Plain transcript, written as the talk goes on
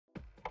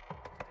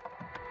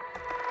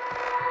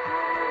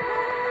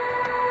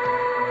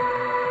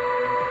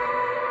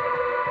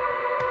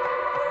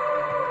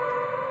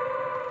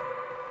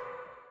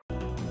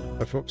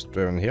folks,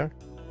 Drown here.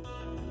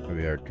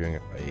 We are doing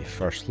a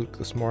first look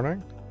this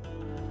morning.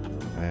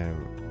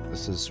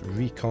 This is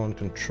Recon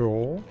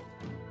Control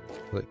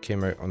that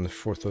came out on the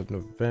 4th of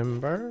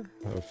November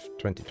of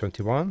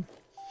 2021.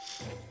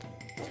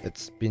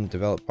 It's been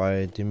developed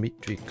by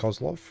Dmitry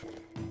Kozlov,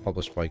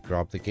 published by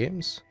Grab the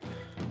Games.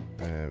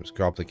 It's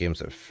Grab the Games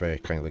that have very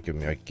kindly given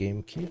me a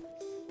game key.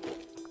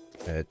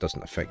 It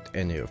doesn't affect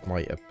any of my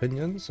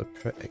opinions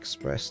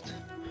expressed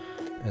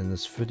in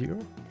this video.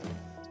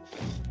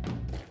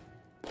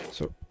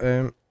 So,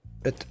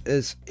 it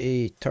is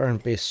a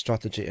turn-based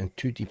strategy and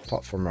 2D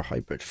platformer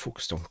hybrid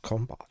focused on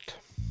combat.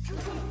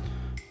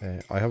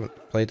 I haven't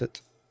played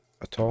it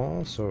at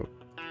all, so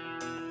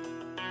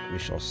we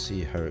shall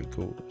see how it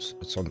goes.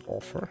 It's on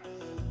offer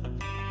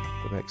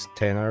for the next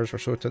 10 hours or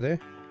so today.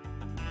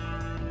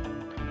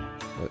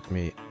 Let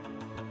me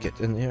get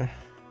in here.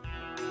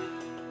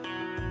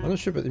 I'm not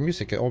sure about the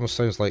music, it almost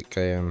sounds like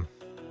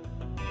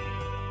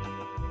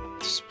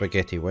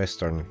spaghetti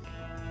western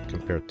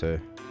compared to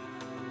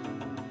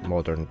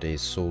modern day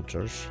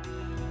soldiers.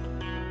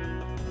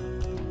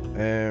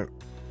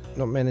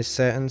 Not many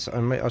settings. I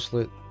might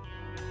actually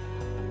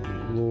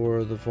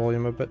lower the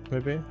volume a bit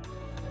maybe.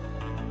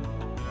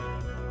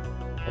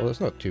 Well, it's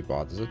not too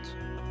bad, is it?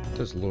 It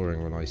is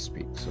lowering when I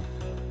speak, so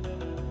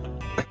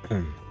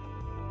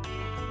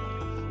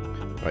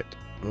right,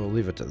 we'll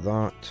leave it at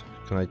that.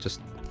 Can I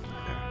just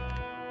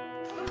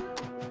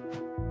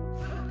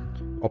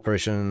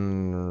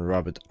Operation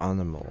Rabid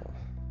Animal.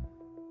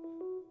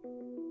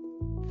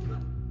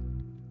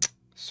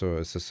 So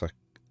is this a...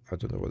 I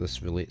don't know what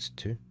this relates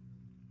to.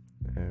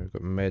 We've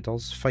got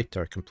medals.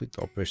 Fighter. Complete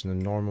the operation in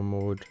normal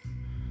mode,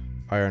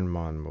 Iron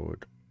Man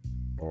mode,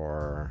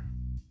 or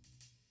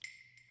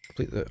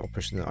complete the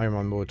operation in Iron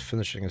Man mode,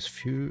 finishing as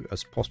few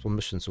as possible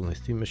missions, only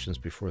 3 missions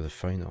before the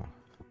final.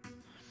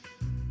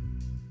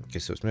 Okay,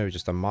 so it's maybe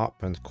just a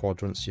map and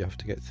quadrants you have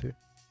to get through.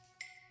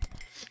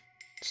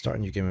 Start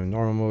a new game in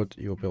normal mode,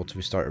 you will be able to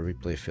restart or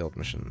replay failed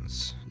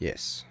missions.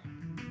 Yes.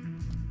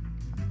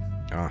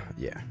 Ah,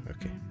 yeah,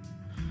 okay.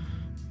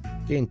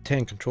 Gain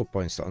 10 control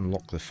points to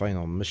unlock the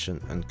final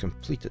mission and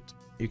complete it.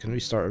 You can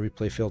restart or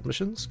replay failed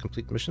missions,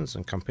 complete missions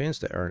and campaigns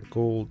to earn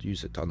gold,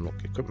 use it to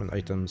unlock equipment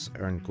items,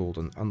 earn gold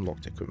and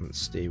unlocked equipment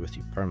stay with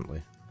you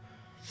permanently.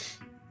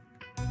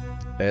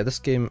 This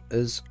game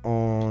is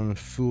on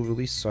full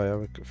release,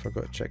 so I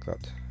forgot to check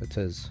that. It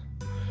is.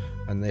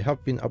 And they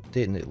have been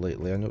updating it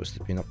lately. I noticed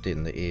they've been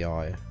updating the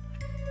AI.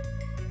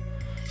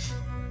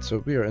 So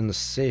we are in the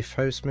safe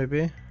house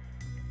maybe.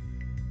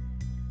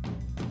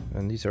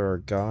 And these are our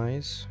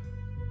guys.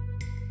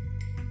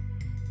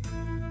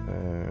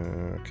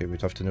 Okay,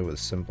 we'd have to know what the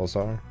symbols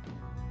are.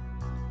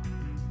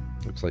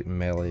 Looks like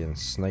melee and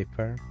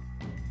sniper.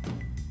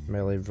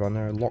 Melee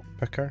runner,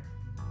 lockpicker.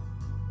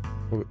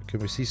 Oh, can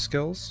we see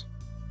skills?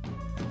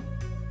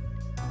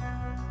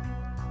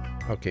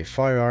 Okay,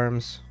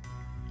 firearms.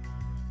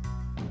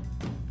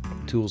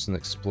 Tools and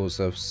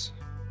explosives.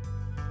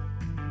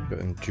 Got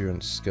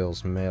endurance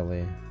skills,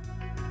 melee.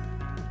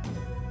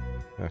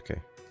 Okay,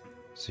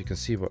 so you can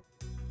see what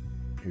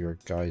your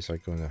guys are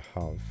going to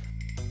have.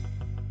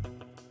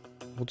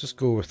 We'll just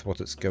go with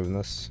what it's given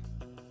us,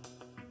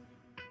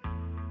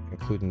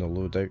 including the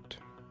loadout.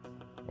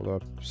 Although I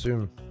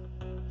presume...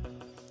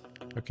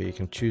 Okay, you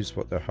can choose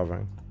what they're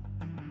having.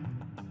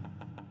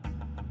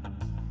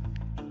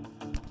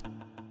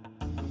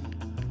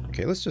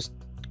 Okay, let's just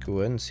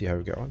go in and see how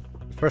we get on.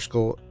 The first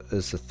goal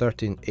is the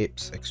 13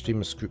 Apes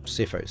Extremist Group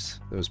safe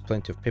house. There was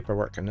plenty of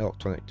paperwork and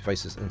electronic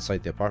devices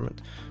inside the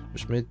apartment,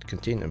 which may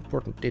contain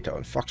important data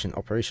on faction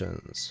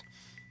operations.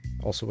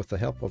 Also, with the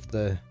help of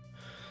the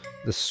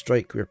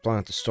strike, we are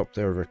planning to stop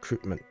their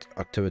recruitment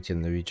activity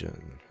in the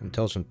region.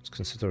 Intelligence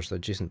considers the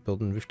adjacent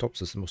building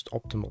rooftops as the most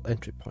optimal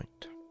entry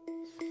point.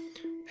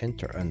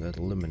 Enter and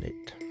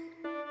eliminate.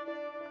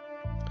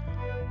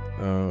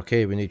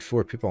 Okay, we need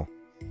 4 people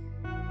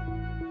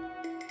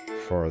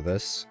for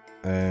this.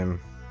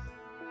 I'm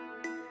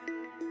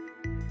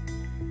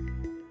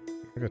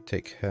gonna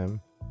take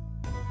him.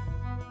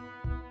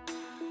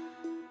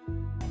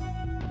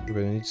 We're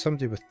gonna need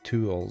somebody with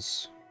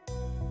tools.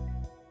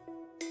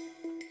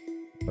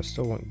 I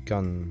still want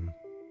gun.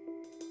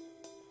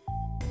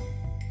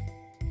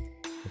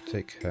 I'll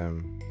take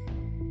him.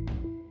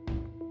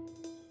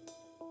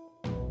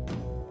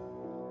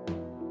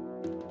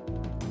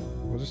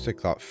 We'll just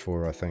take that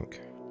 4, I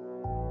think.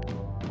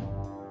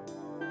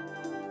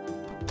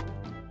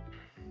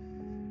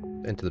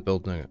 Into the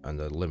building and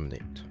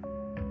eliminate.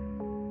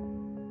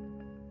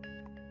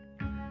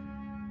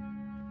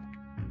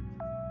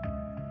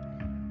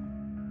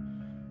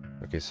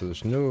 Okay, so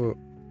there's no...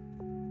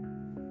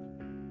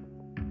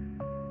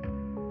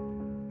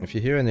 If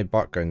you hear any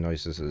background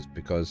noises, it's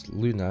because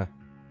Luna,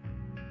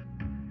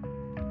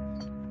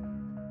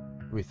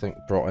 we think,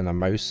 brought in a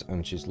mouse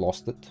and she's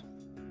lost it.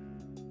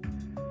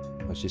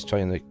 And she's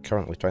currently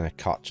trying to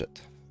catch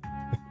it.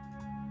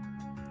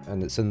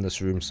 And it's in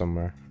this room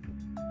somewhere.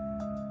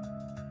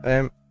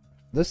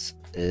 This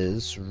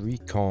is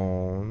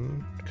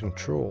Recon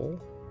Control.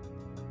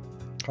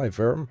 Hi,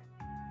 Verm.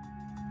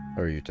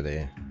 How are you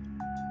today?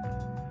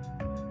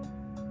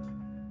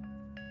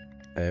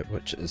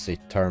 Which is a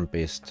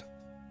turn-based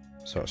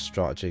sort of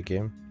strategy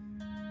game.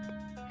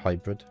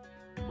 Hybrid.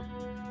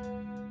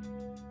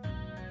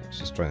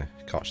 Just trying to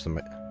catch them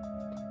out.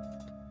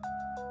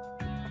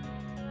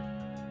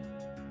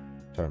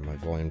 Turn my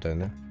volume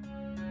down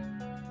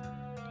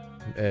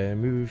there.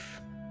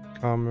 Move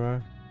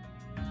camera.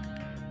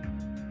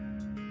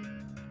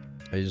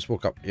 I just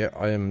woke up. Yeah,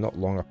 I am not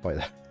long up by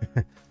that.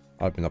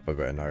 I've been up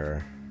about an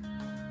hour.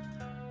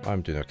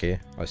 I'm doing okay.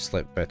 I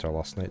slept better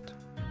last night.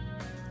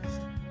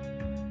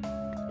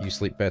 You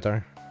sleep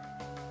better?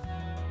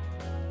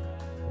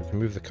 We can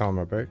move the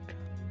camera about.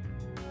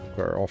 We've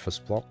got our office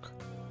block.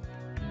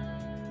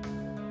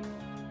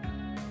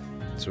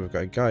 So we've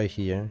got a guy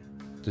here.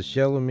 Does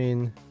yellow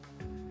mean...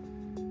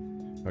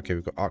 Okay,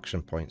 we've got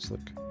action points,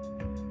 look.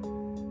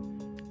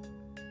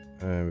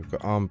 We've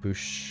got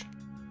ambush.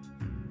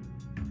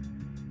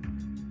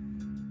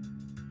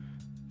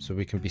 So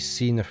we can be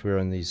seen if we're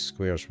in these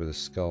squares with the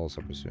skulls,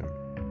 I presume.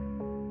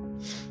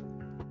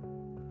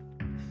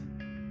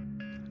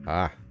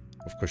 Ah,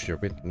 of course you're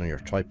waiting on your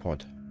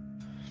tripod.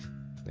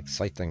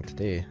 Exciting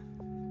today.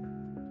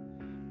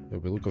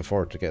 We'll be looking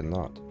forward to getting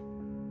that.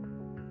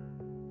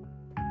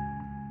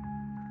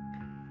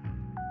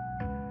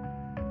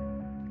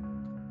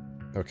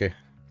 Okay.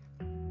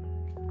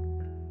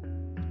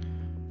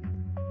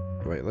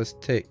 Right, let's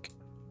take...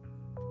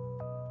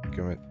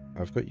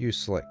 I've got you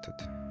selected.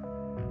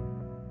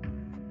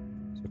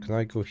 So can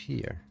I go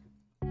here?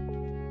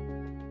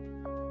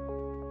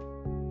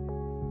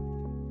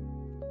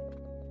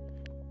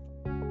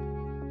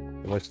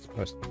 Let's...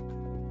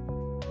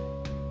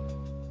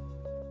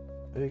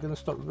 Are you going to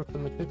start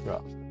ripping the paper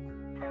up?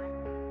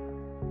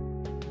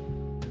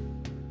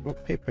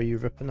 What paper are you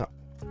ripping up?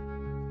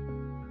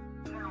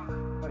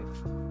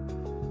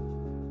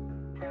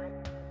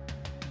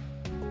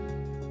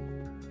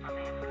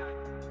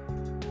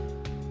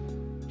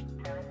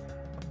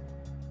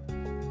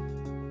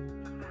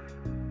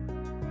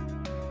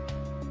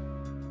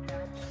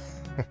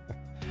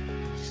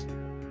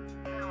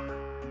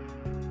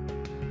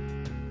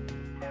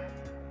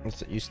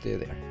 You stay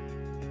there.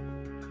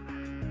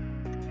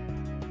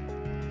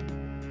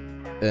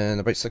 In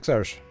about 6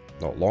 hours.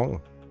 Not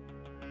long.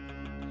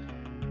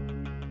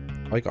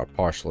 I got a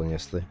parcel in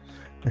yesterday.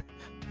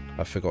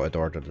 I forgot I'd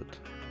ordered it.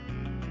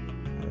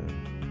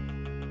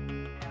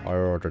 I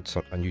ordered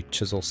a new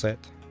chisel set.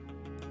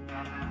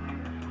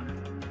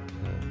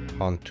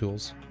 Hand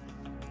tools.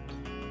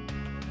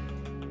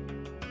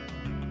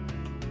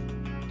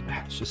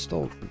 She's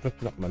still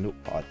ripping up my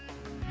notepad.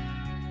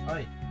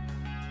 Hi.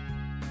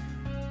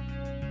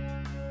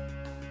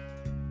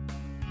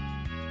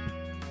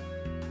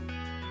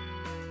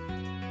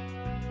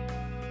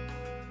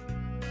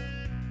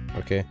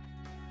 Okay.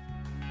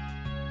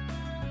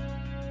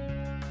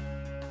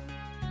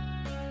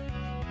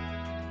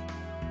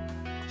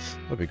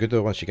 That'll be good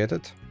though once you get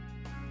it.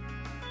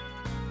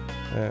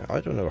 I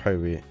don't know how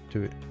we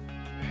do it.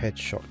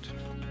 Headshot.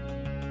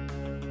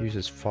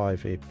 Uses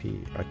 5 AP.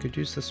 I could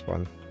use this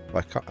one.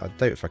 But I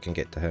doubt if I can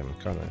get to him,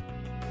 can I?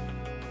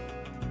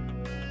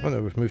 Oh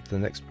no, we've moved to the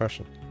next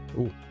person.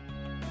 Ooh.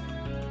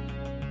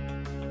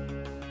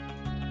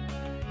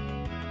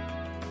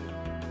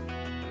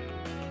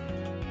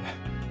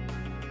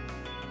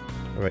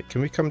 Alright,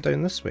 can we come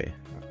down this way?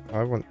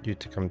 I want you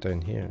to come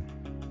down here.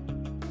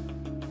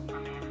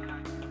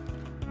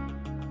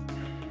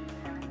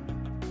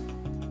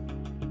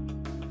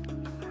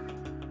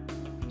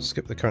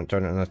 Skip the current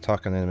turn and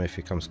attack an enemy if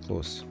he comes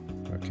close.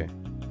 Okay.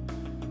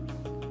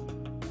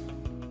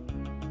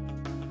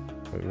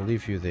 Right, we'll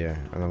leave you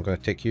there, and I'm going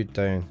to take you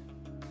down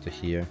to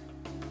here.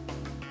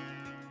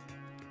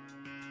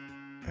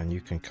 And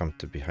you can come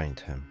to behind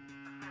him.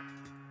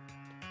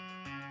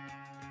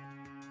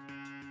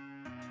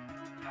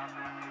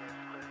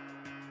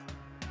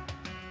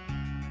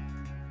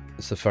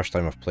 It's the first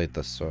time I've played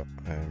this, so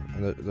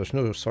and there's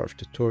no sort of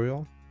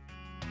tutorial.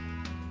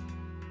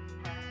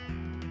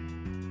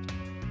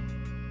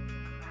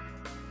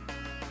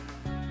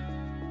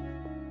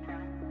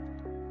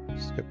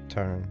 Skip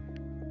turn.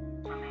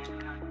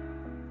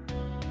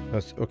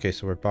 That's, okay,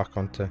 so we're back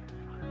onto.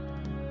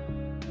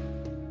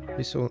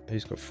 He's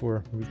got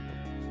 4 movement.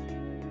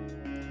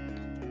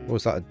 Oh,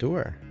 is that a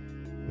door?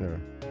 No.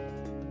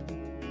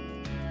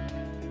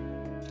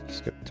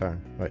 Skip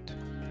turn. Right.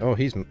 Oh,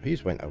 he's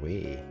went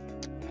away.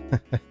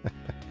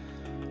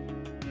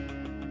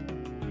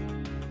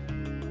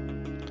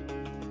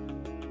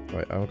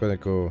 Right, I'm gonna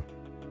go.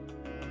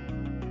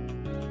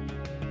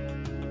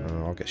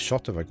 I'll get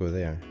shot if I go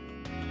there.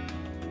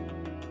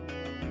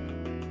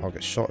 I'll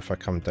get shot if I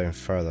come down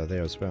further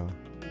there as well.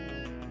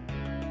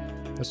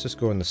 Let's just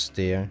go on the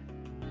stair.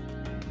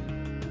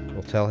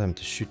 We'll tell him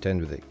to shoot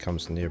in when it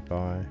comes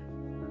nearby.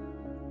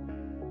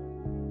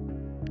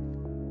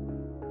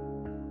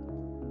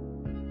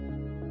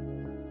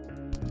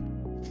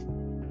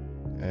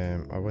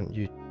 I want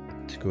you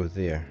to go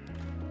there.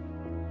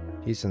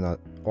 He's in an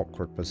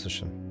awkward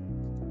position.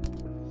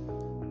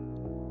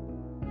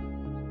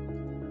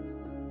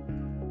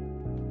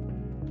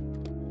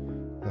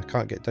 I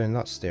can't get down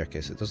that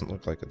staircase. It doesn't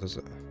look like it, does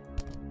it?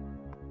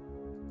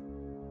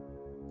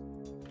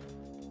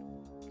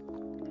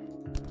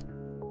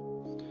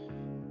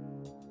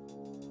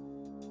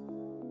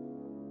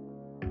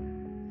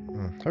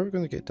 How are we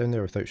going to get down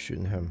there without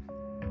shooting him?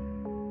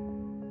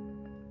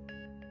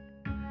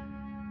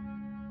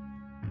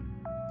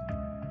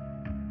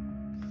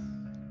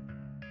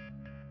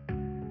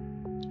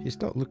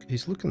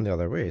 He's looking the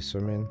other way, so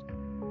I mean,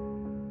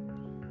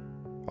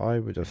 I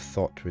would have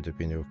thought would have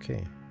been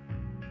okay.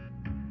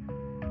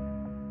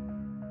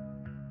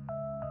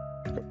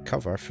 Got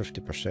cover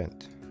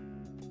 50%.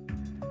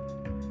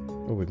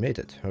 Oh, we made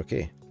it.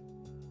 Okay.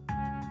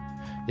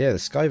 Yeah, the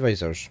sky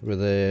visors were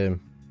the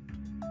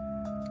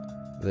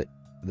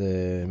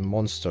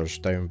monsters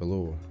down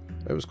below.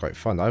 It was quite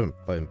fun. I haven't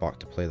been back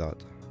to play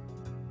that.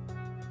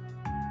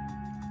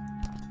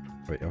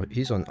 Right,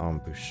 he's on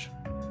ambush.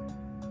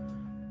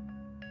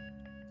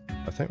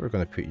 I think we're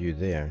going to put you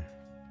there.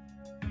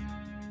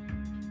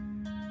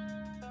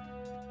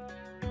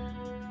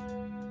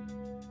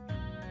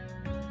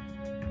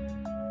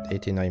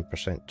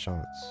 %89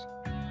 chance.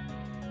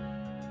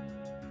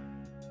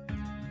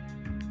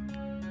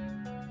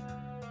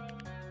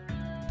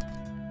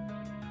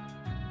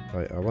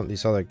 Right, I want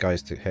these other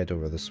guys to head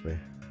over this way.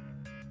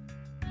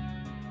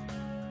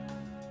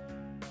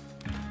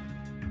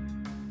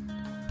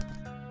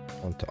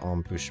 Onto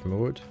ambush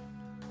mode.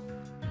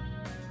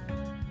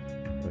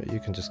 Right, you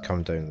can just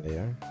come down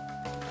there.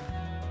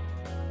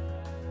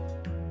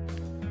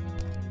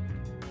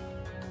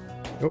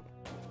 Oh!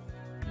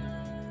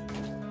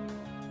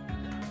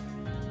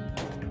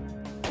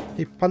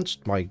 He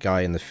punched my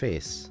guy in the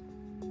face.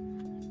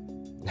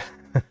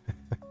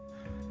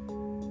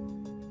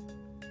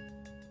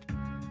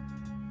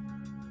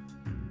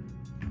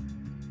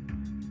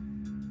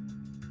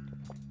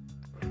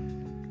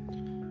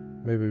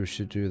 Maybe we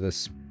should do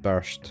this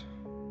burst.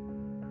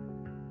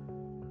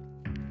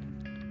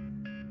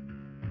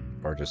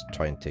 Or just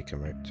try and take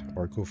him out.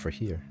 Or go for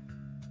here.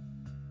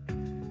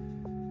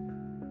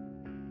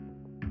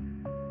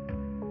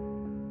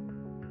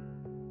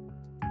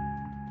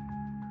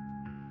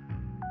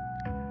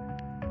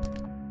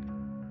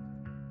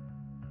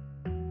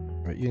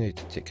 Right, you need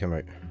to take him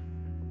out.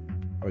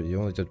 Oh, you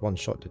only did one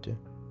shot, did you?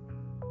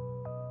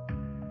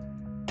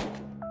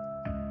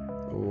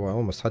 Oh, I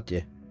almost had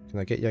you. Can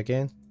I get you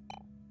again?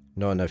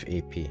 Not enough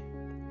AP.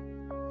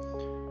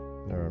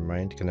 Never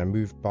mind. Can I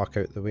move back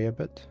out the way a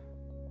bit?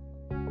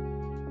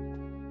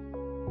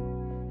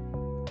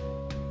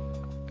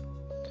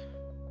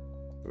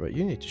 Right,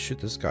 you need to shoot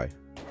this guy.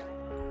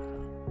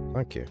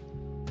 Thank you.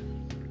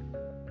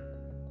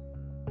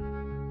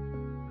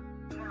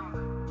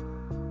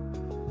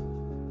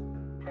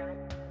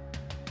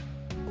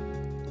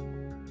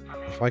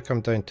 If I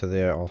come down to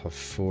there, I'll have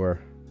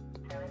 4.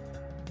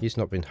 He's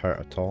not been hurt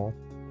at all.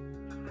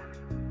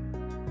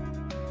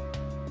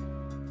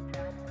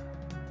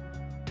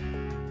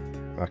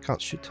 I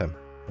can't shoot him.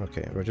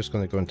 Okay, we're just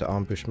going to go into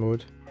ambush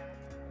mode.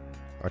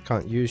 I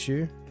can't use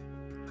you.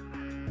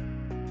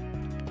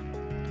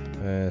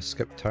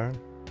 Skip turn.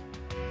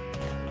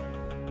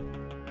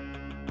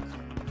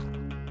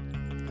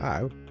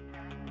 Ow.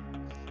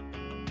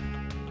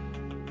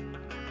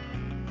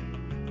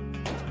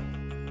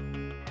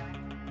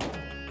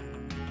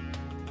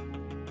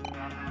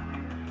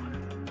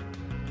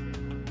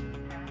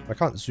 I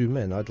can't zoom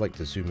in. I'd like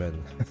to zoom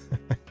in.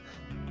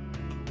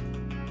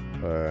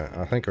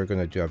 I think we're going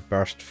to do a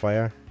burst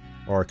fire,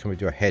 or can we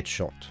do a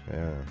headshot?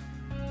 Yeah,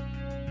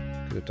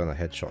 could have done a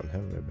headshot on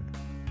him maybe.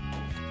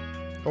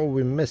 Oh,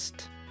 we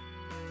missed.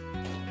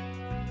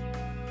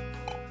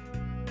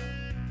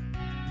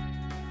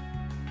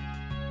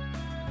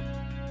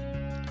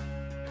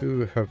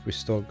 Who have we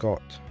still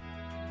got?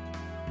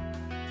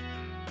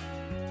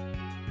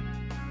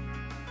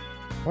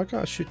 Why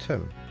can't I shoot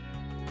him?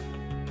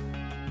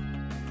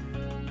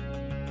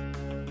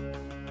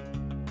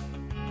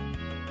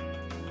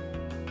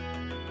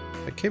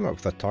 I came up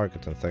with a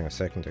targeting thing a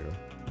second ago.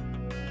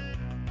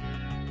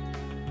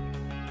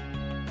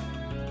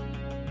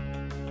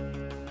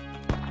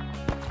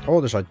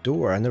 Oh, there's a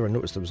door. I never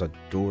noticed there was a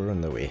door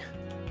in the way.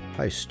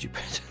 How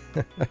stupid.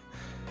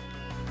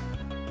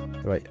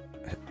 Right.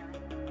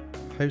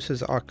 How's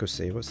his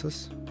accuracy? What's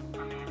this?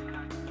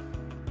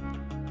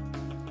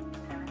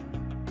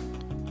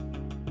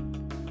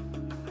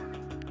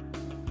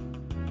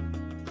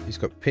 He's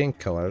got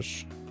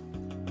painkillers.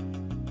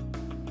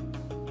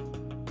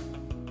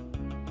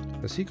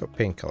 Has he got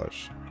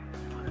painkillers?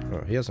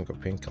 No, he hasn't got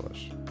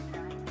painkillers.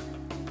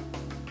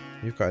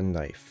 You've got a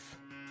knife.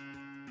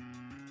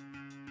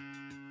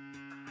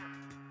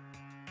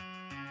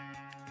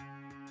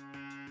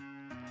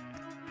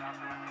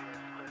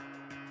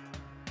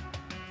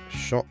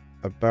 Shot,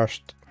 a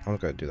burst. I'm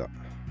not going to do that.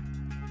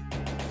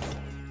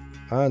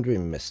 And we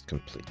missed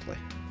completely.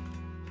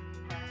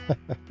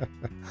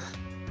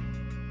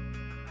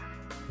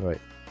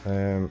 Right.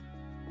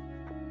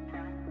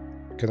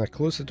 Can I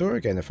close the door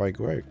again if I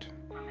go out?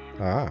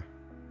 Ah.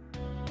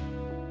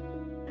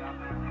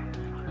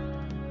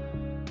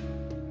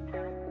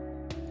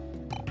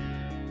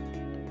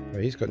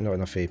 he's got not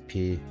enough AP.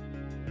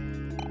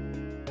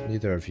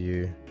 Neither of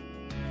you.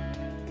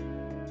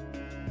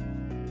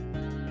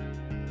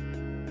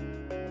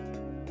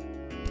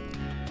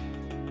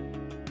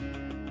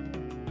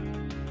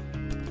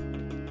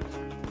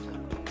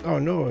 Oh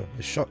no,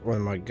 he shot one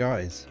of my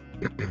guys.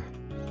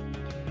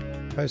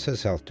 How's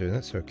his health doing?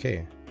 It's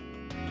okay.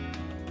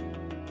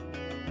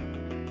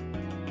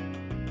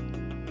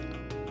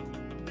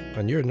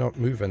 And you're not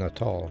moving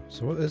at all.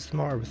 So what is the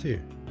matter with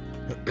you?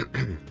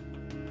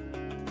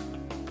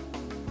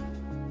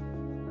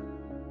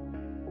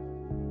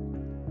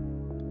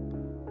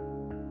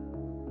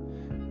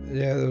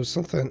 Yeah, there was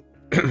something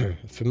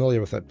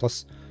familiar with it.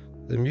 Plus,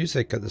 the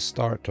music at the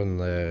start on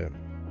the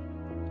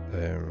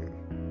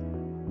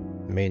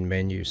main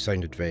menu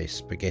sounded very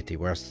spaghetti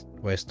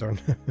western.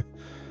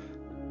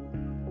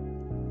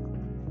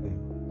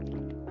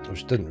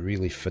 Which didn't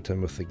really fit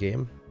in with the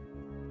game.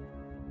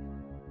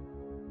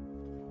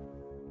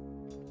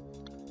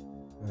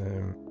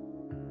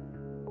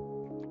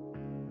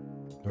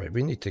 Right,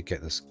 we need to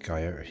get this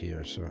guy out of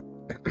here, so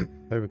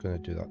how are we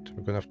going to do that?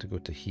 We're going to have to go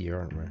to here,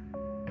 aren't we?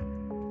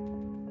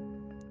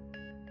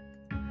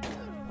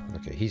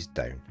 Okay, he's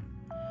down.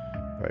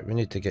 Right, we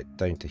need to get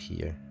down to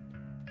here.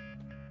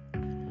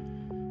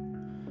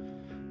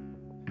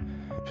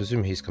 I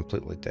presume he's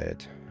completely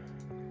dead.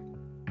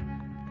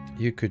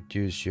 You could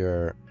use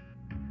your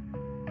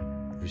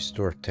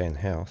restore 10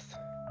 health.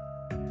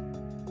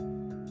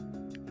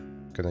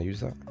 Can I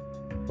use that?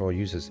 Oh, it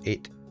uses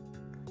 8.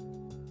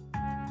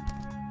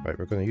 Right,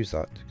 we're going to use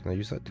that. Can I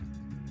use that?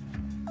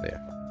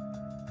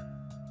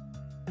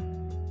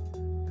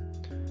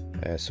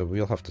 There. So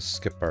we'll have to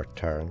skip our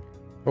turn.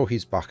 Oh,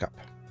 he's back up.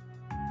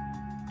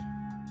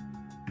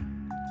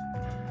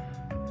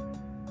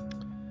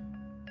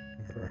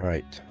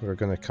 Right, we're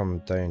going to come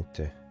down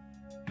to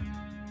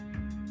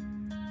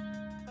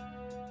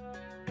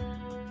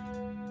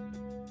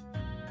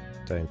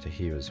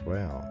here as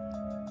well.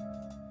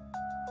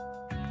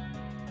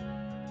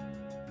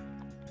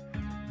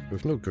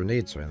 We've no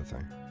grenades or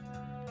anything.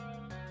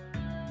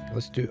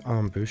 Let's do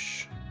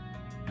ambush.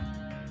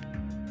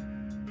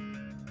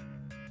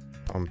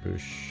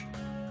 Ambush.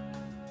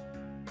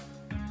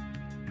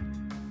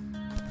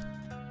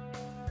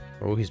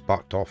 Oh, he's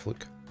backed off,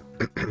 look.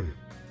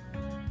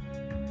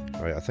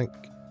 Alright, I think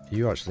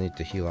you actually need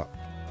to heal up.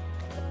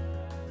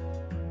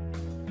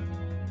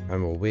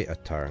 And we'll wait a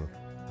turn.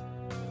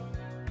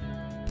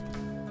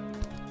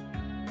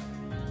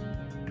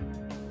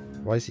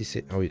 Why is he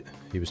saying... Oh,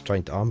 he was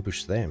trying to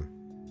ambush them.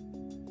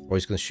 Oh,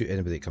 he's going to shoot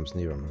anybody that comes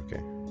near him,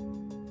 okay.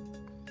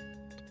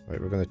 Right,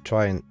 we're going to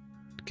try and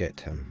get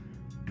him.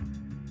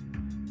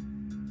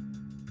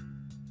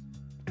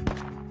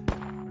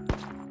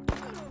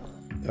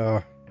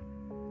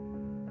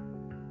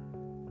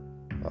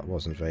 That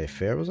wasn't very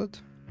fair, was it?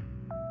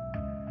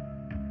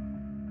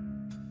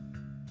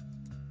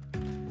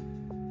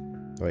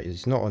 Right,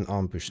 he's not on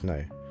ambush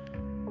now.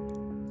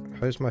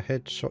 How's my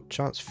headshot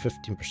chance?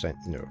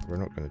 15%. No, we're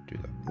not going to do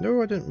that.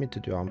 No, I didn't mean to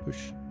do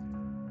ambush.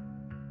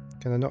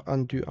 Can I not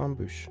undo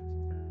ambush?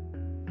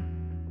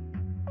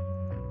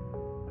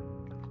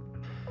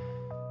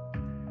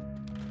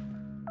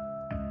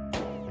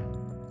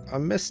 I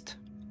missed.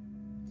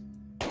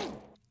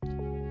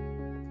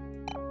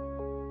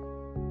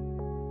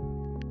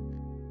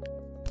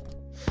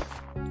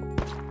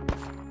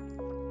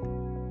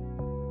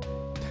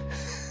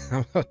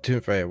 I'm not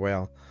doing very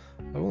well.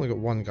 I've only got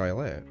one guy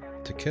left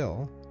to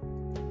kill.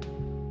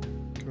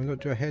 Can we not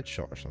do a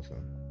headshot or something?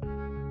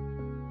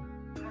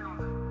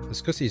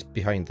 It's because he's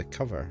behind the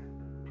cover.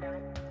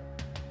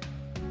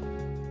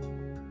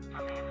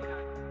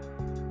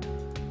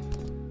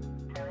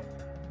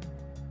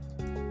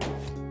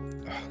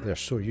 Oh, they're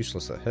so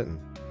useless at hitting.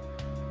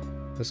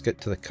 Let's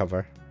get to the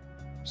cover.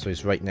 So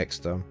he's right next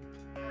to him.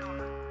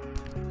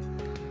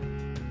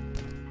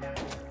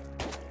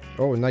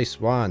 Oh, nice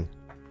one.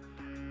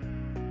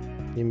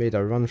 He made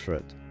a run for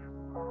it.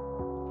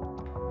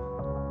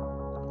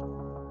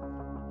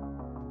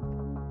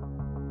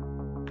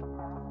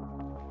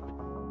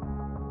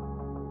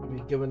 Have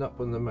you given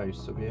up on the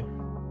mouse, have you?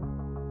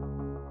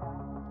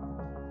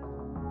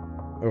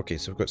 Okay,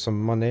 so we've got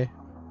some money.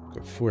 We've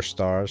got 4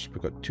 stars.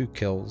 We've got 2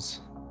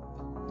 kills.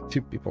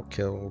 2 people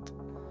killed.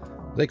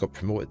 They got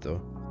promoted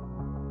though.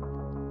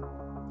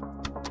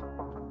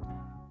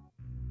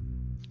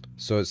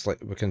 So it's like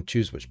we can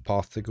choose which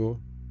path to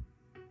go.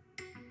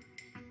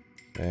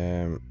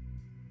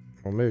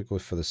 I'll maybe go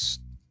for the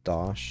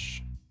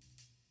stash.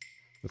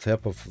 With the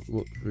help of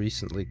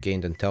recently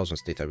gained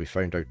intelligence data, we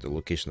found out the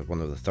location of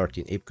one of the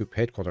 13 Ape Group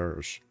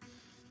headquarters.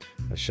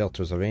 A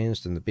shelter is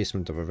arranged in the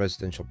basement of a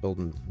residential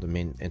building. The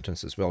main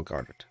entrance is well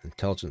guarded.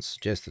 Intelligence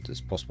suggested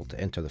it's possible to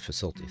enter the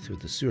facility through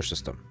the sewer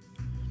system.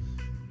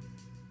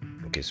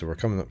 Okay, so we're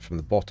coming up from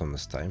the bottom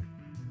this time.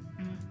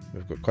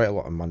 We've got quite a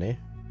lot of money.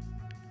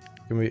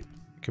 Can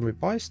we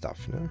buy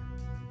stuff now?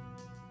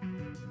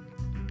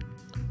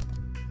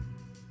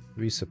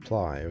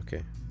 Resupply,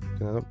 okay.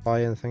 Can I not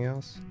buy anything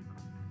else?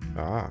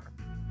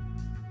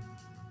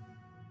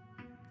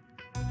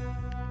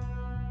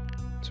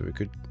 So So we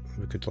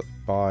could like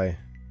buy.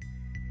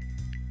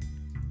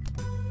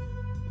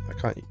 I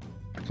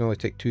can only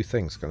take 2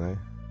 things, can I?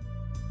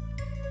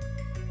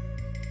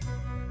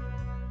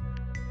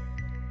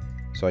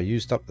 So I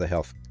used up the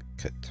health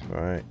kit,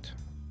 right?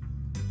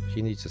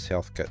 He needs his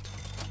health kit.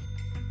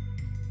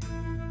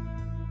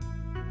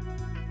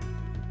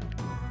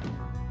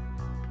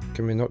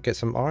 Can we not get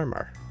some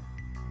armor?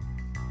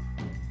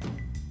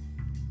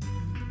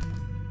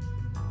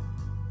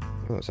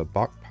 Oh, it's a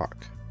backpack.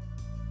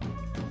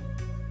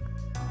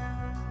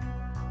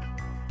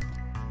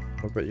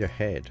 What about your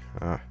head?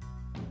 Ah.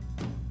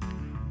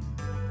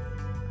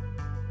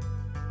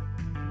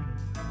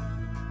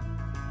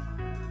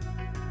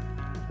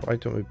 Why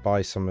don't we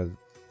buy some of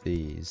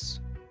these?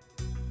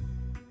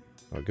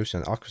 Oh, it gives you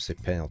an accuracy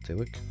penalty,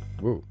 look.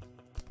 Whoa.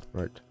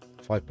 Right.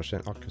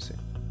 5% accuracy.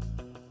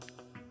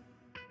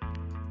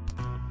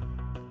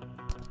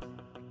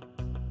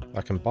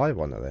 I can buy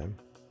one of them.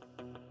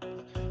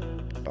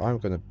 But I'm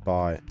going to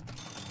buy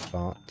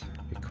that.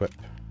 Equip.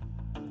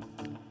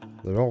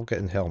 They're all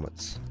getting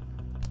helmets.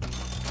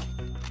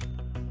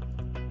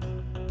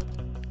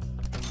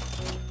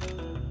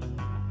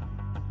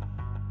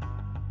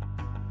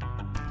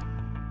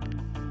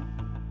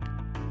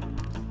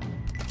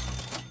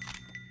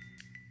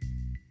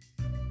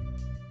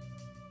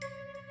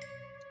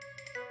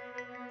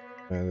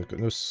 They've got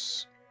no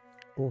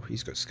oh,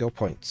 he's got skill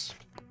points.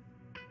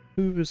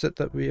 Who was it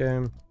that we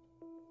oh,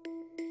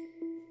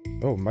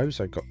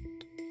 Mauser got,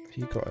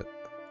 he got it.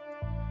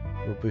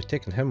 Well, we've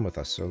taken him with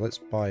us, so let's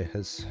buy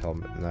his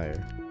helmet now.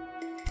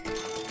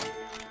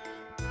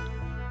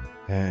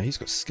 He's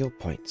got skill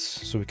points,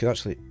 so we could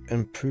actually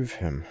improve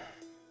him.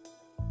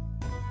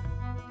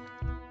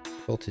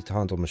 Ability to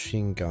handle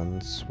machine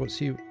guns. What's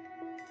he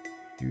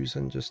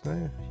using just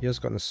now? He has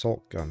got an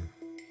assault gun.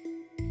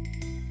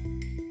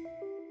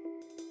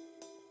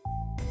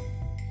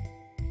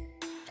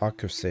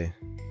 Accuracy.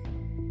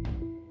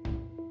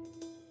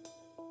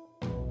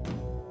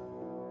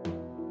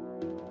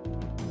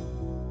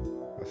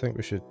 I think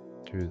we should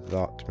do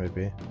that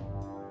maybe.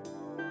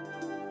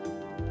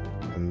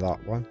 And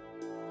that one.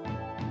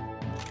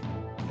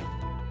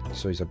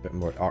 So he's a bit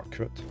more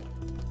accurate.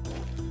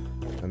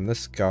 And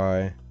this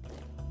guy,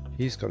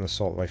 he's got an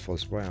assault rifle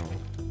as well.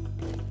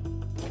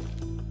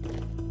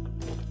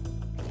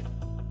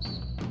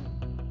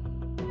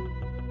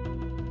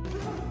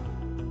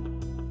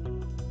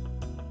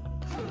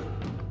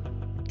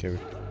 Okay,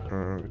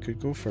 we could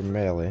go for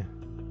melee.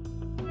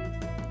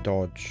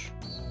 Dodge.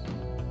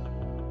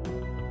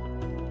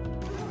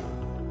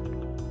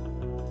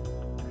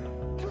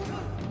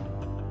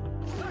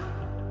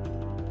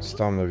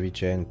 Stamina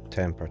regen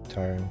 10 per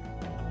turn.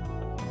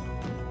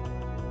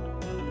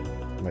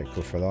 Might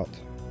go for that.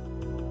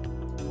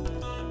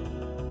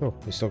 Oh,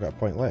 he's still got a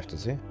point left,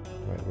 does he?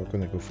 Right, we're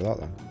going to go for that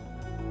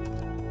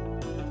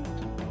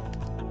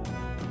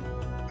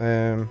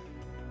then.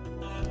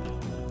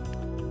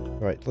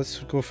 Right, let's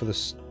go for the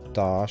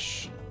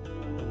stash.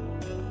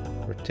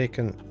 We're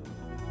taking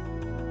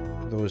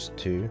those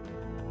 2.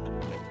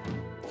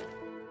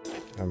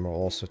 And we'll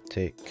also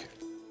take...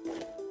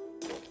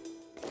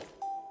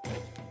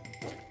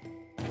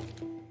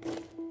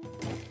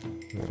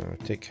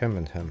 take him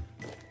and him.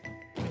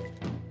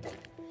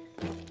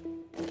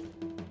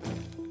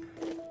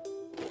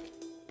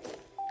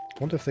 I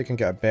wonder if they can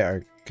get a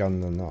better gun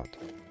than that.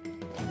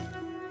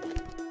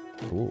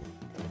 Ooh.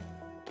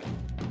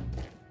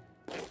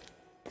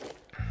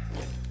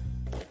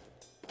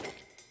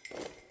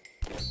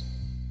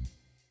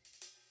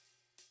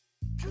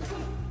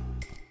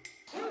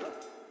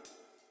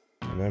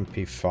 An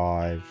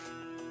MP5.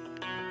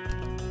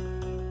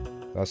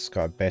 That's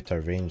got a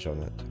better range on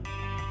it.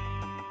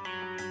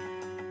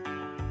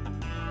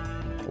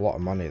 A lot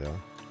of money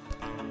though.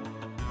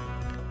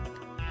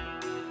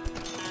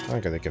 I'm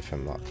gonna give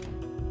him that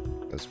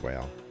as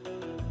well.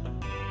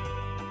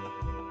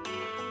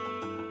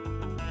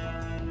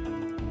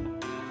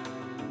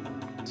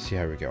 See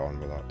how we get on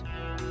with that.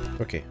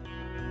 Okay.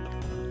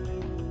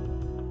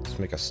 Let's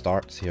make a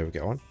start, see how we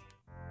get on.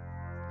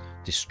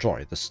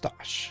 Destroy the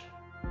stash.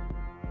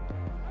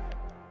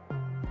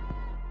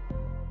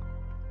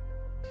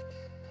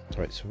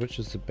 Right, so which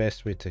is the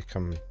best way to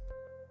come...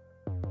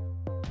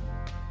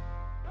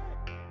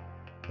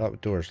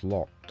 That door is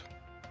locked.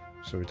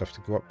 So we'd have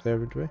to go up there,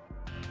 would we?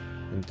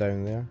 And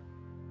down there.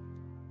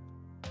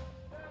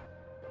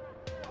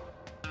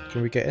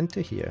 Can we get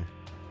into here?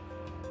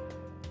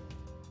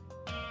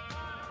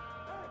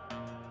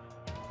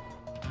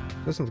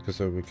 Doesn't look as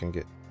though we can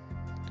get...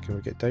 Can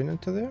we get down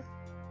into there?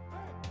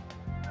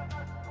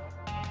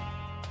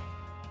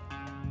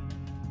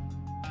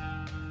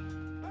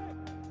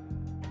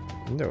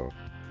 No.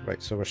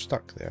 Right, so we're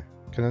stuck there.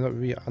 Can I not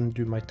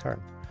undo my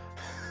turn?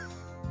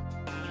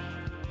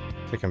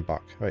 Take him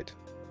back. Right.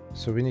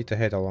 So we need to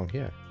head along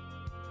here.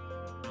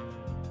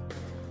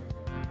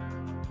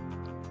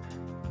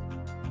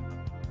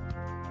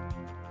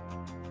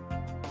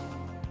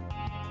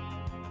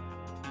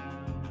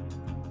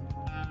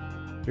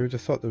 You would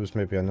have thought there was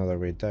maybe another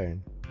way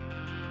down.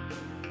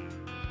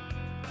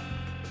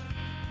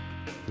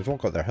 They've all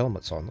got their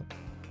helmets on. Look.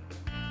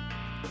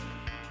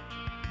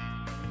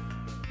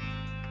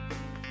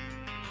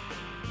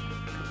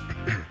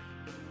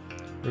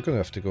 We're going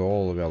to have to go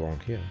all the way along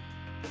here.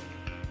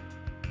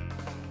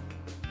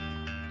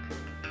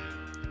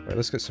 Right,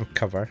 let's get some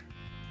cover.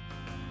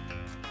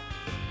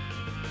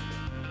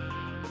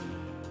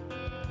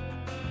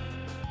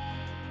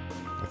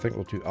 I think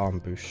we'll do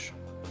ambush.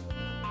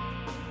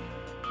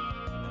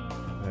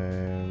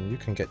 You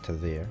can get to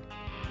there.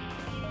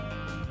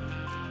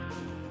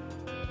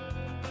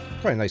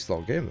 Quite a nice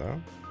little game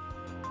though.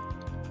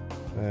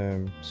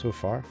 So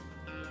far.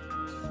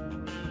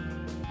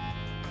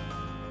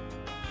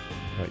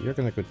 Right, you're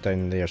going to go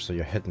down there so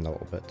you're hidden a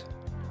little bit.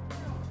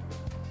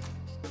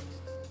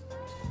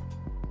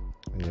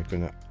 And you're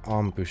going to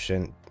ambush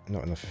in.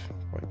 Not enough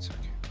points.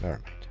 Okay, never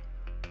mind.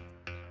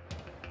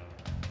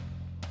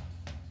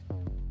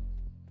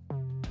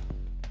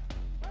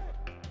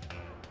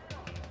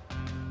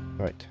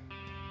 Right.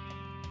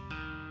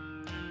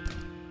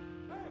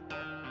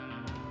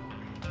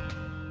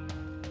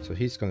 So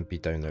he's going to be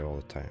down there all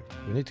the time.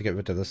 We need to get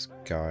rid of this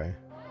guy.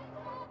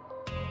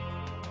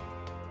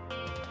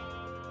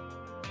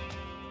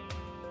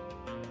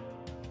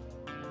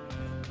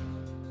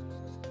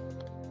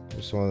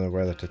 Just wondering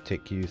whether to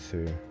take you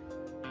through.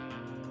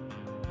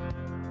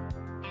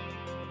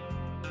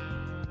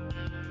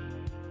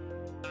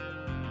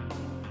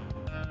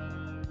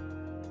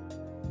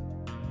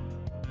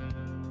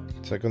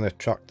 Is that going to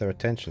attract their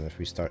attention if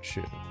we start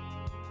shooting?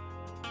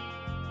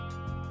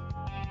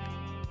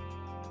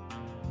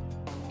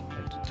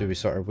 Or do we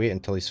sort of wait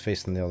until he's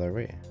facing the other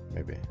way?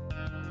 Maybe.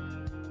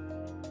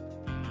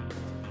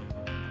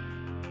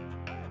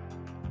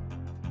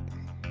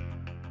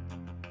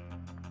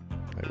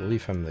 Right, we'll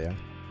leave him there.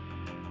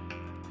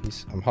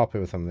 I'm happy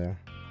with him there.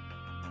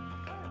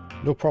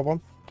 No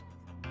problem.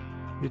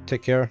 You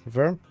take care of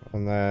her,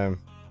 and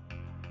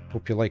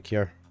hope you like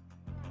your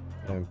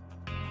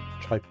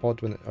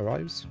tripod when it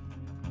arrives.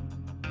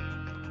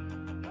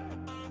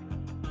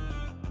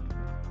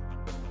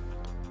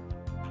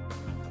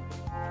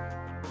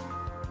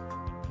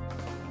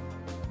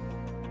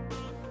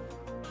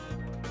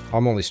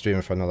 I'm only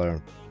streaming for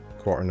another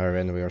quarter an hour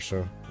anyway or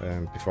so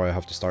before I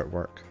have to start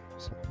work.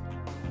 So.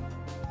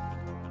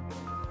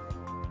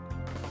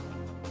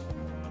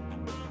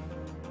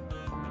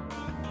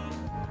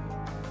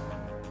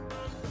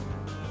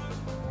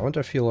 I wonder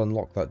if he'll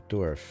unlock that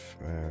door if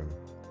I'm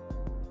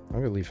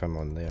going to leave him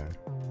on there.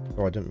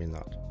 Oh, I didn't mean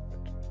that.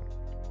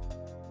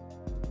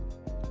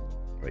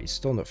 Right, he's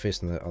still not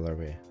facing the other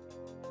way.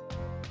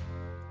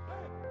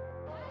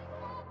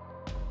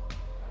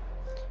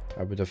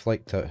 I would have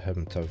liked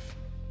him to have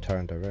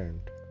turned around.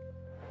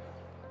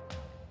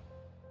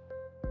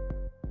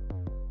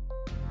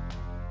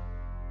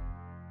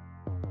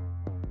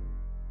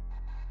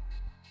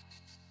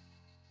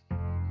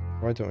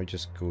 Why don't we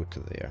just go to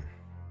there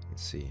and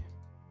see?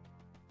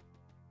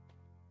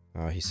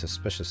 Ah, he's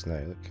suspicious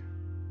now, look.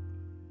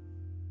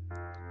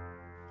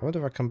 I wonder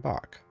if I come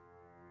back.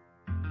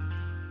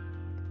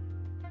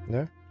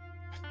 No?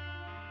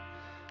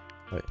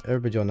 Right,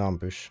 everybody on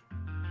ambush.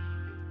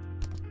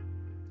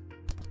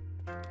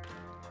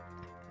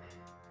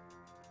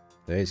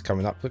 There he's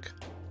coming up, look.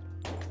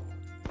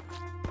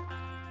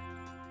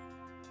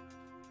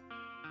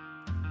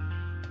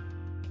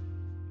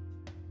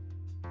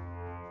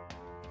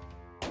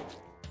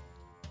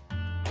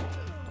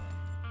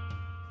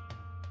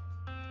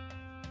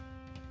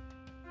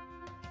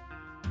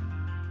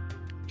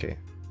 Okay,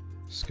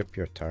 skip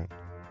your turn.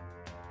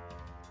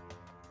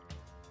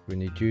 We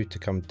need you to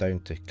come down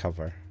to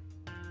cover.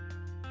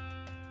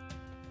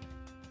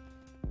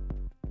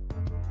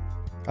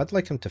 I'd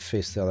like him to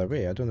face the other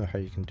way. I don't know how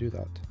you can do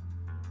that.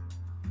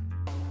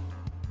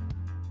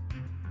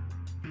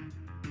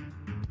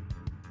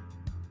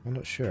 I'm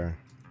not sure.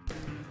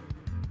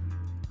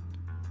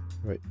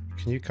 Right,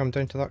 can you come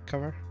down to that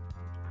cover?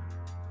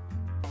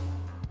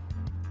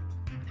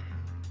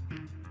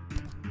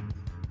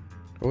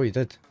 Oh, he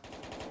did.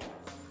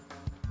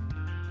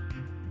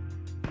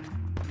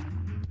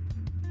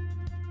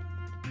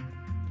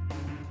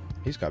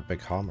 He's got a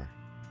big hammer.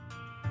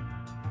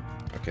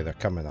 Okay, they're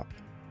coming up.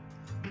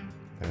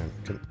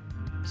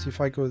 See if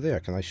I go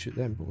there, can I shoot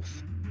them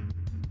both?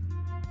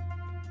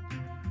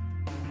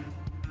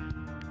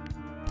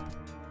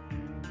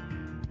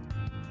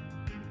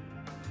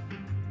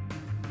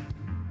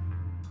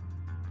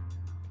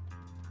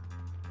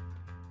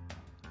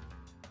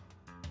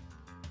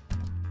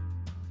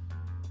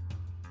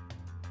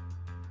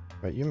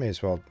 Right, you may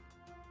as well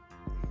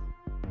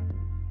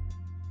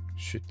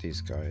shoot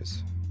these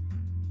guys.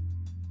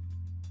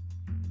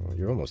 Oh,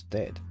 you're almost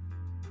dead.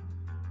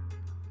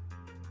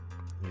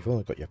 You've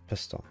only got your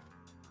pistol.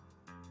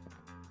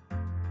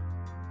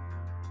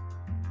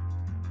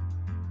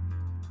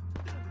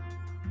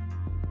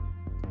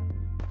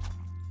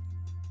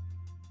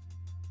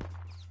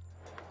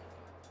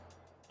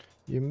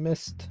 You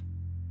missed.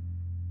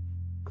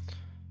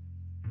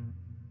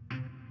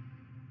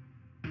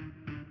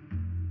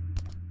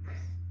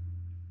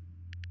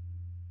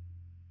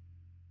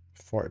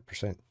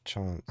 40%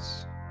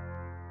 chance.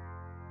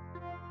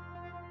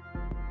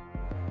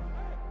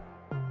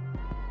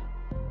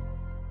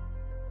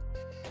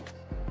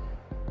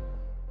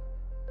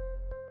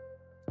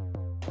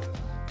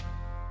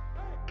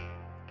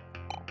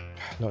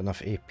 Not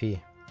enough AP.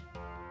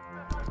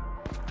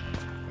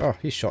 Oh,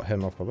 he shot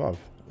him up above.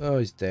 Oh,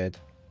 he's dead.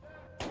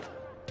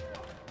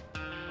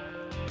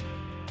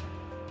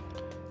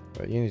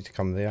 Right, you need to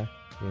come there.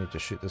 You need to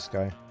shoot this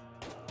guy.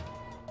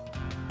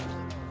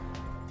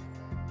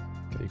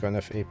 Okay, you got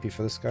enough AP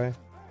for this guy?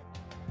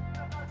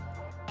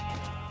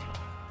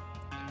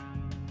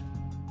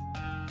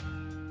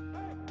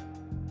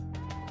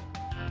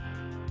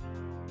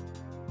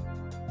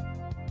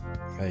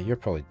 You're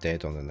probably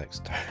dead on the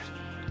next turn.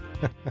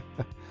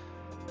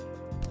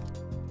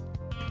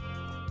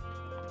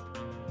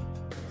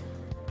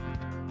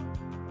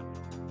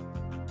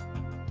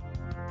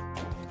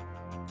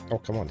 Oh,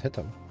 come on, hit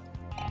him.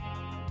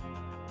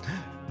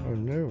 Oh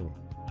no.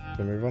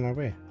 Can we run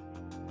away?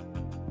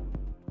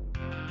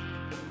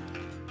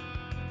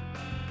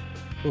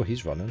 Oh,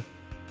 he's running.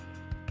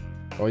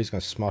 Oh, he's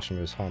going to smash him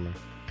with his hammer.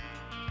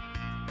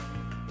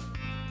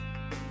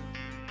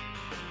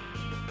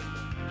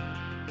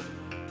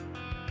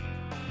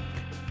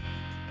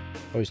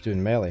 Oh, he's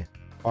doing melee.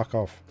 Back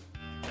off.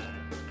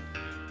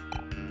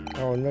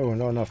 Oh no,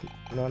 not enough.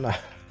 No, no.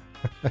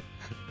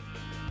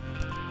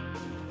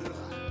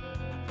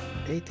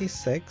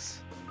 86?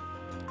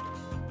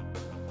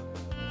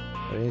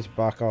 I need to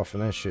back off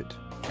and then shoot.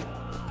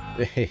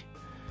 Hey.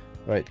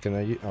 Right, can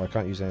I use... Oh, I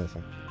can't use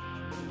anything.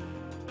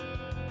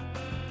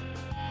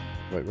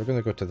 Right, we're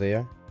gonna go to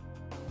there.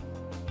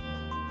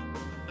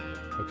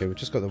 Okay, we've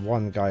just got the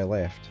one guy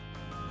left.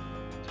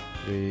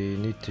 We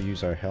need to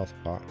use our health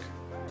pack.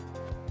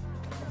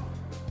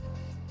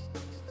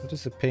 What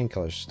is the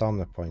painkillers?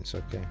 Stamina points,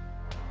 okay.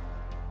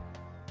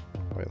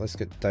 Right, let's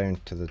get down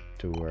to the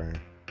door.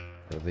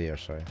 Or there,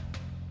 sorry.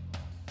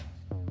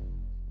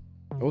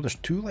 Oh, there's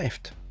two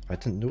left. I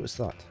didn't notice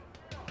that.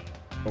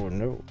 Oh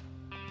no.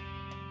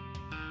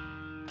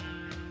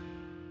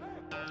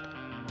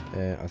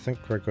 I think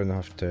we're going to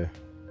have to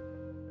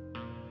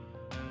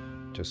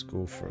just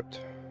go for it.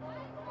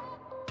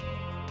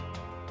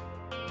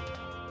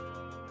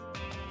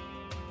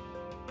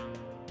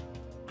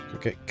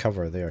 Could get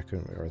cover there,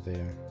 couldn't we? Or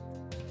there.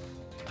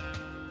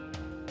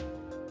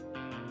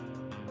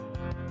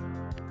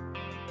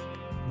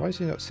 Why is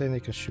he not saying he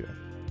can shoot him?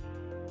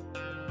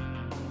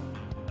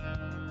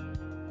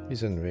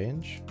 He's in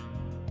range.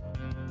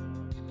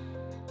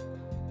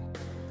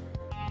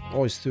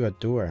 Oh, he's through a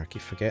door. I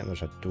keep forgetting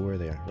there's a door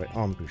there. Right,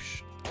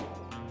 ambush.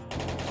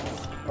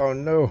 Oh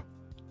no!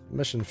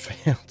 Mission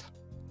failed.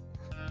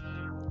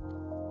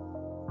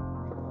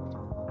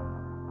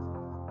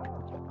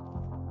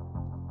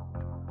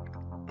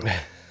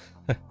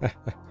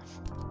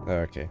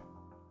 Okay.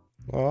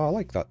 Well, I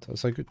like that.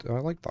 That's a good. I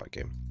like that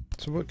game.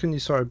 So what can you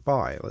sort of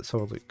buy? Let's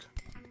have a look.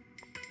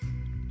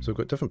 So we've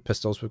got different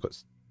pistols. We've got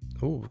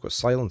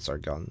silencer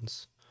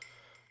guns.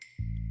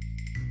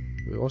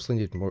 We also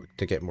need more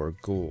to get more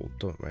gold,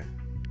 don't we?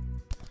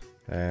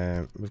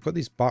 We've got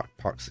these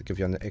backpacks that give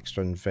you an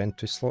extra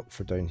inventory slot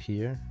for down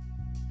here.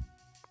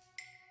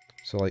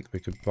 So like we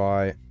could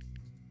buy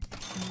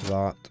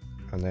that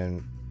and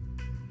then...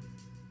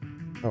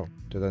 Oh,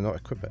 did I not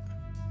equip it?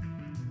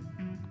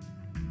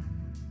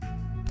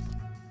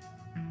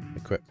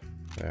 Equip.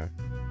 Yeah.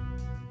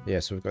 Yeah,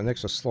 so we've got an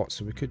extra slot,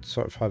 so we could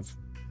sort of have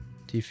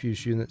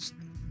defuse units,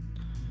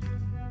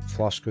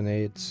 flash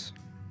grenades,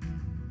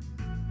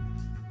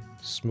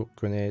 smoke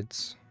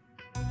grenades.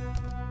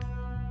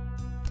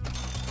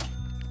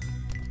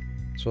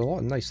 So a lot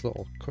of nice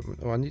little equipment.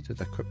 Oh, I needed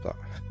to equip that.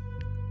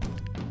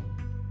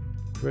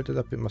 Where did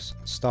I put my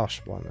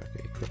stash one?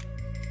 Okay, equip.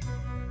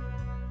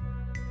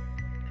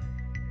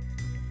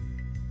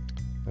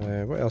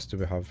 What else do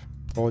we have?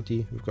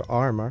 Body. We've got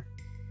armor.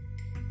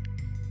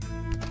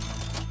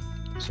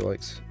 So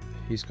like,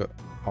 he's got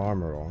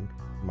armor on.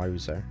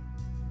 Mauser.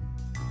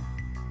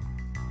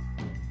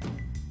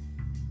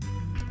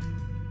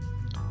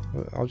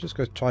 I'll just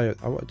go try it.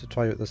 I wanted to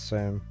try out this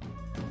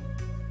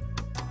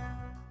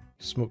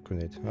smoke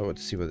grenade. I wanted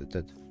to see what it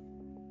did.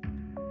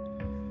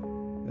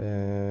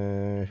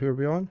 Who are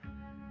we on?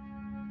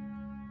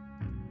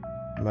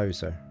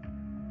 Mauser.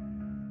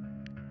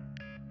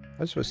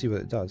 I just want to see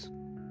what it does.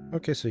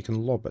 Okay, so you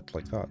can lob it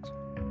like that.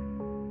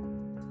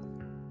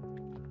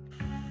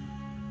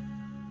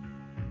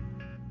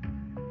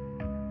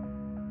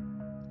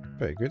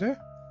 Pretty good, eh?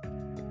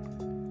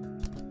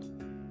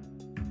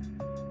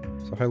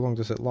 So how long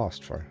does it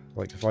last for?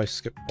 Like if I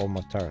skip all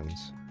my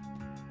turns?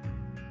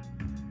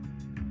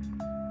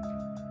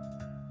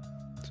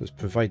 So it's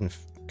providing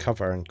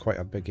cover in quite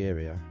a big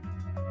area.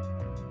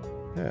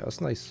 Yeah,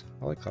 that's nice.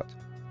 I like that.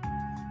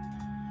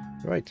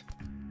 Right.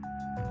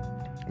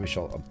 We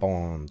shall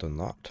abandon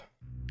that.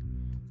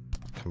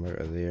 Come out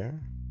of there.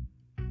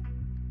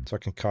 So I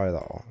can carry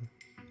that on.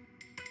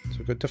 So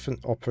we've got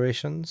different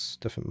operations,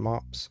 different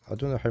maps. I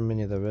don't know how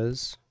many there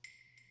is.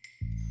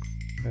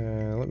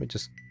 Let me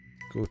just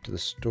go to the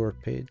store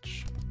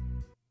page.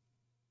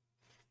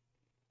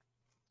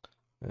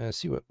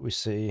 See what we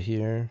say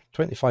here.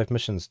 25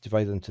 missions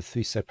divided into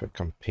 3 separate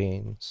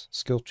campaigns.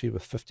 Skill tree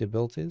with 50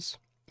 abilities,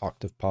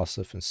 active,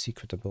 passive, and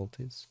secret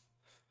abilities.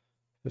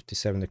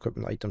 57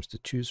 equipment items to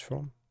choose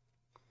from.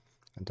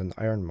 And an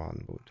Iron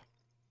Man mode.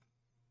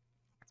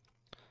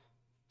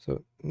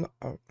 So, not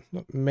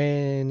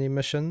many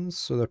missions,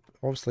 so they're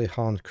obviously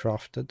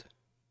handcrafted.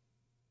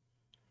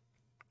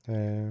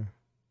 Be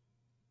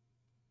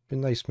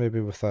nice maybe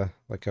with a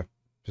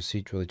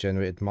procedurally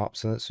generated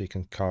maps in it so you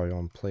can carry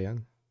on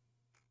playing.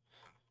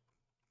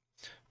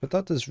 But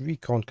that is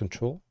Recon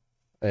Control,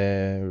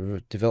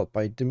 developed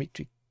by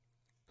Dmitry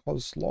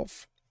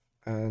Kozlov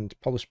and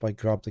published by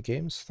Grab the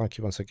Games. Thank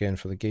you once again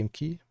for the game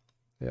key.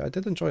 I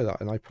did enjoy that,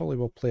 and I probably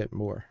will play it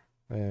more.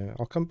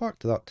 I'll come back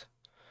to that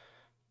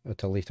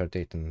at a later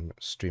date and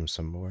stream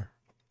some more.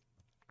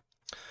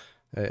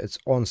 It's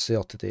on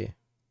sale today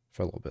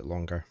for a little bit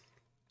longer.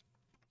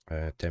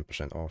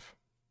 10% off.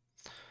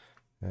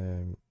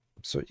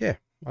 So yeah,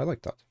 I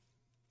like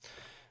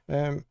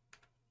that.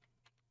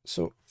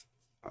 So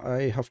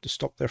I have to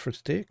stop there for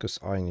today because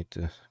I need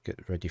to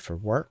get ready for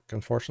work,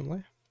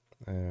 unfortunately.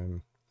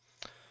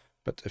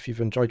 But if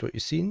you've enjoyed what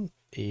you've seen,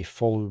 a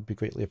follow would be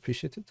greatly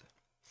appreciated.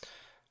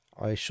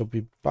 I shall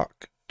be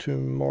back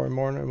tomorrow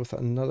morning with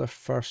another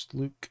first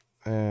look.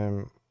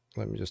 Let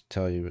me just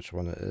tell you which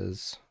one it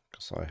is,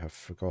 because I have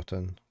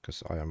forgotten,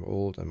 because I am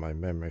old and my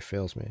memory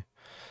fails me.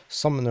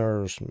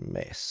 Summoner's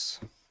Mess.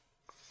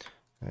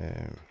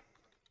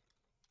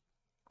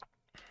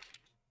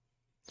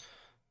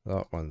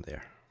 That one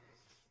there.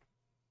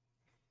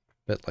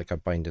 Bit like a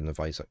Binding of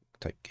Isaac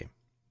type game.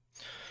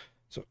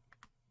 So,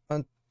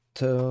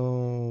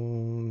 until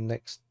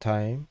next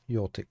time, you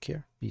all take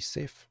care, be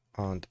safe,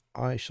 and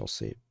I shall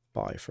say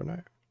bye for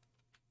now.